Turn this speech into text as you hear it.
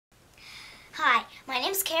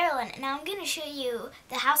Carolyn, and now I'm going to show you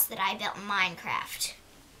the house that I built in Minecraft.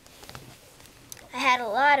 I had a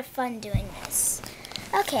lot of fun doing this.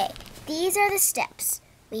 Okay, these are the steps.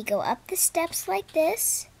 We go up the steps like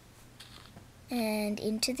this, and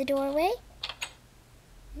into the doorway.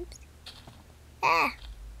 Oops. Ah!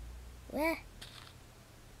 Wah.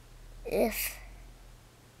 Ugh.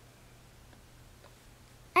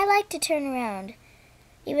 I like to turn around.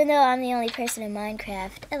 Even though I'm the only person in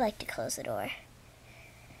Minecraft, I like to close the door.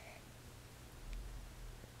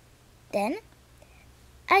 Then,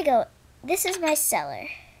 I go, this is my cellar.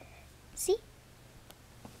 See?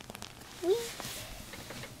 Whee!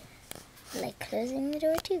 I like closing the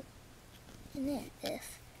door too. And there, ugh.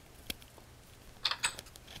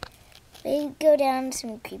 We go down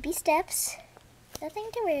some creepy steps. Nothing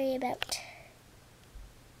to worry about.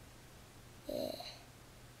 Yeah.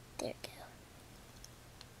 There we go.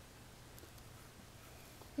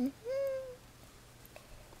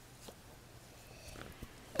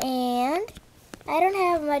 And I don't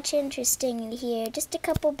have much interesting in here, just a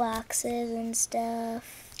couple boxes and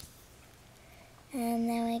stuff. And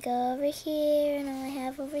then we go over here, and all I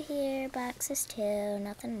have over here, boxes too,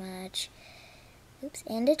 nothing much. Oops,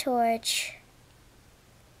 and a torch.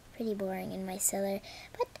 Pretty boring in my cellar,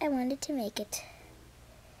 but I wanted to make it.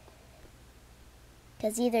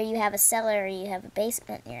 Because either you have a cellar or you have a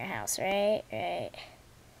basement in your house, right? Right.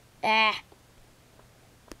 Ah!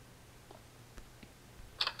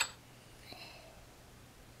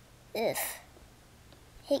 Ugh.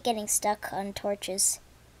 Hate getting stuck on torches.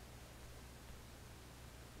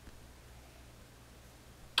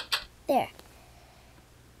 There.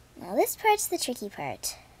 Now this part's the tricky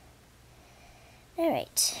part.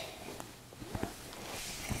 Alright.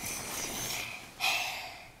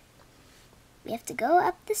 We have to go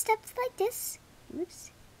up the steps like this.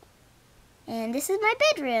 Oops. And this is my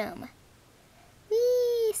bedroom.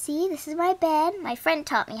 Whee! See, this is my bed. My friend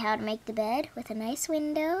taught me how to make the bed with a nice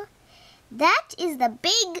window. That is the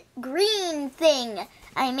big green thing.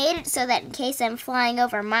 I made it so that in case I'm flying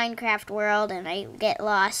over Minecraft world and I get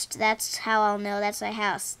lost, that's how I'll know that's my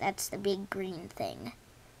house. That's the big green thing.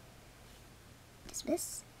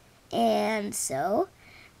 Dismiss. And so,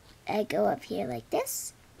 I go up here like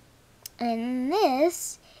this. And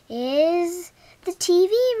this is the TV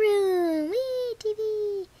room. Whee,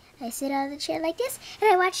 TV. I sit on the chair like this, and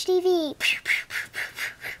I watch TV.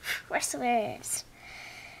 Wrestlers.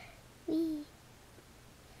 Whee.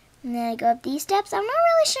 And then I go up these steps. I'm not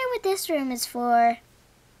really sure what this room is for.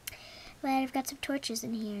 But I've got some torches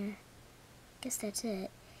in here. Guess that's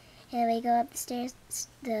it. And we go up the stairs,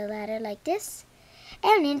 the ladder like this,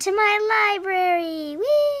 and into my library.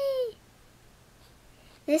 Whee!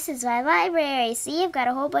 This is my library. See, I've got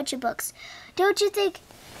a whole bunch of books. Don't you think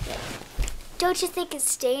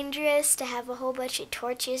it's dangerous to have a whole bunch of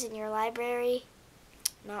torches in your library?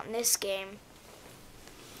 Not in this game.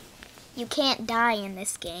 You can't die in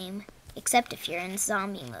this game, except if you're in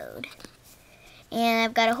zombie mode. And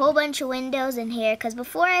I've got a whole bunch of windows in here, because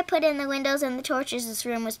before I put in the windows and the torches, this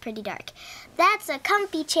room was pretty dark. That's a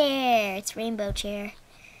comfy chair. It's rainbow chair.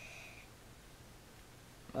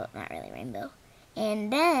 Well, not really rainbow.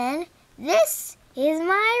 And then, this is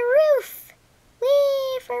my roof.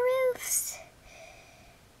 Whee, for roofs.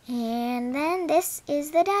 And then this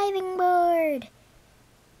is the diving board.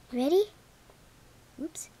 Ready?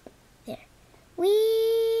 Oops. There. Whee!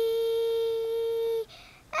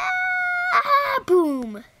 Ah!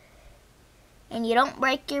 Boom! And you don't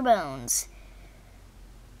break your bones.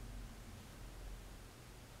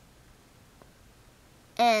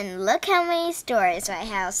 And look how many stories my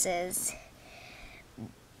house is.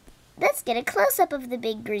 Let's get a close-up of the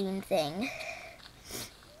big green thing.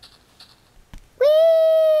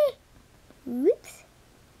 Whee! Whoops.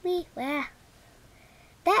 Whee, wow.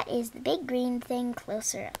 That is the big green thing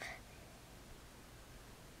closer up.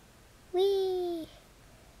 Whee!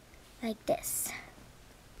 Like this.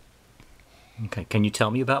 Okay, can you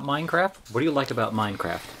tell me about Minecraft? What do you like about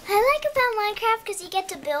Minecraft? I like about Minecraft because you get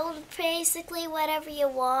to build basically whatever you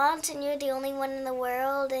want, and you're the only one in the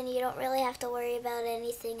world, and you don't really have to worry about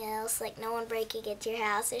anything else, like no one breaking into your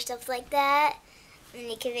house or stuff like that. And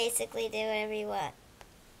you can basically do whatever you want.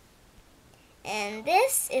 And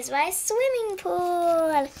this is my swimming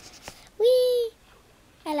pool. Whee!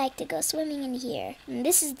 I like to go swimming in here. And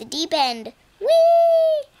this is the deep end. Whee!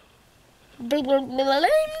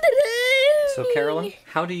 So Carolyn,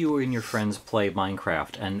 how do you and your friends play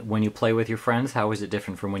Minecraft? And when you play with your friends, how is it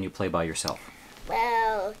different from when you play by yourself?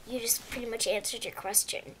 Well, you just pretty much answered your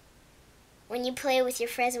question. when you play with your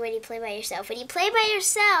friends and when you play by yourself. When you play by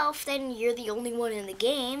yourself, then you're the only one in the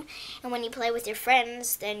game. And when you play with your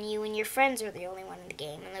friends, then you and your friends are the only one in the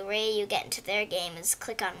game. And the way you get into their game is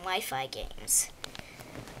click on Wi-Fi games.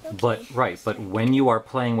 Okay. But when you are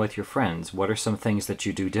playing with your friends, what are some things that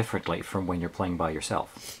you do differently from when you're playing by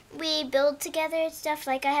yourself? We build together and stuff.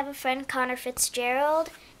 Like I have a friend, Connor Fitzgerald,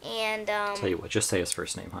 and Tell you what, just say his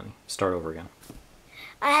first name, honey. Start over again.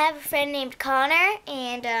 I have a friend named Connor,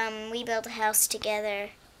 and we built a house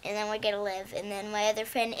together, and then we're gonna live. And then my other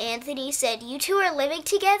friend Anthony said, "You two are living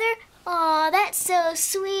together? Aw, that's so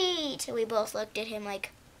sweet." And we both looked at him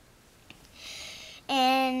like.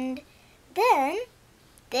 And then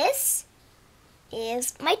this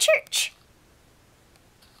is my church.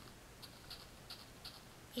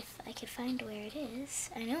 If I could find where it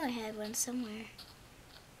is. I know I had one somewhere.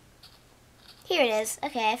 Here it is.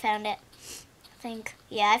 Okay, I found it.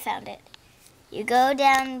 I found it. You go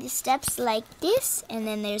down the steps like this, and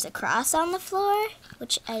then there's a cross on the floor,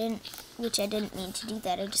 which I didn't mean to do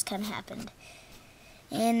that. It just kind of happened.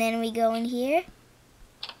 And then we go in here.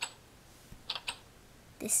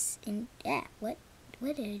 What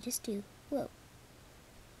did I just do? Whoa,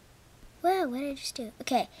 what did I just do?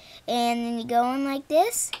 Okay, and then you go in like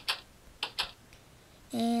this,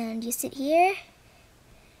 and you sit here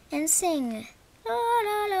and sing. La,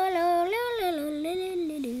 la, la, la, la, la, la, la,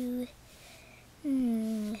 la,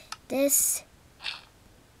 la. This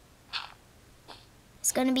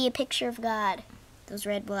is going to be a picture of God, those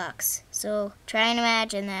red blocks. So try and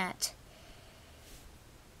imagine that.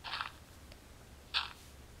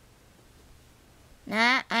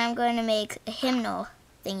 Now I'm going to make a hymnal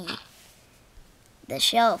thingy. The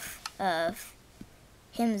shelf of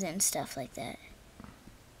hymns and stuff like that.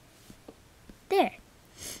 There.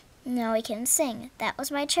 Now we can sing. That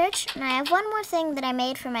was my church. And I have one more thing that I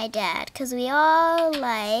made for my dad. Because we all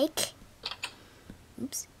like...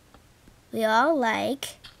 Oops. We all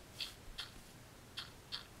like...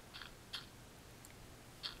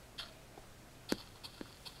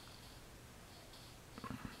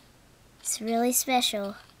 It's really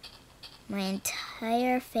special. My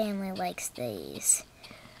entire family likes these.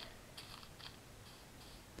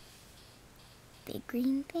 Big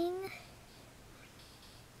green thing.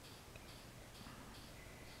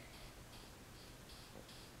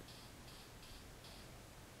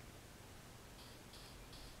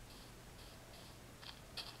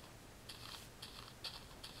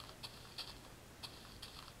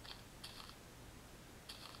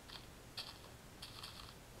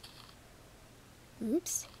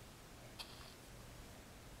 Oops.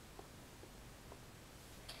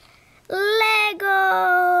 Lego!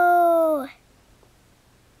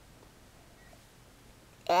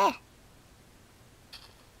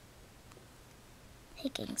 Hey,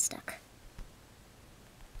 getting stuck.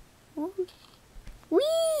 Ooh. Whee!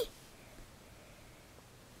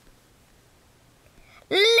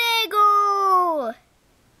 Lego!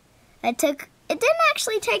 It didn't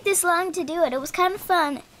actually take this long to do it. It was kind of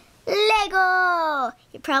fun. Lego!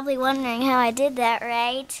 You're probably wondering how I did that,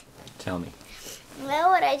 right? Tell me.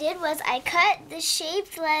 Well, what I did was I cut the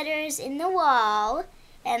shaped letters in the wall,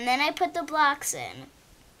 and then I put the blocks in.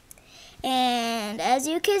 And as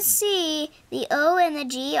you can see, the O and the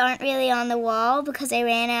G aren't really on the wall because I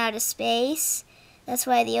ran out of space. That's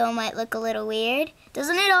why the O might look a little weird.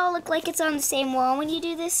 Doesn't it all look like it's on the same wall when you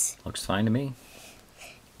do this? Looks fine to me.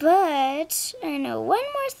 But I know one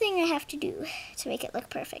more thing I have to do to make it look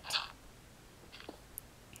perfect.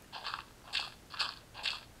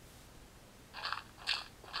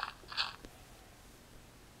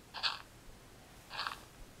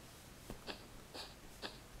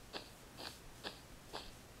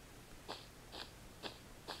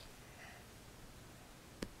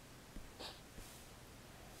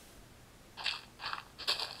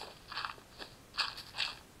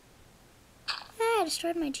 I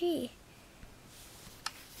destroyed my G.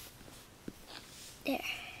 There.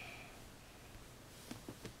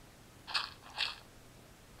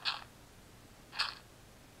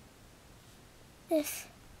 This.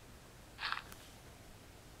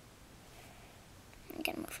 I'm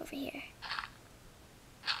gonna move over here.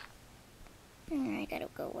 And I gotta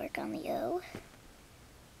go work on the O.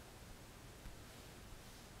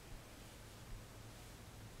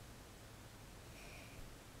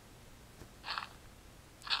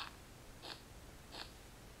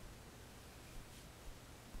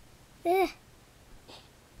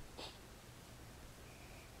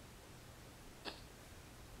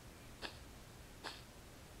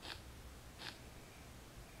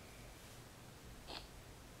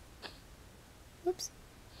 Oops.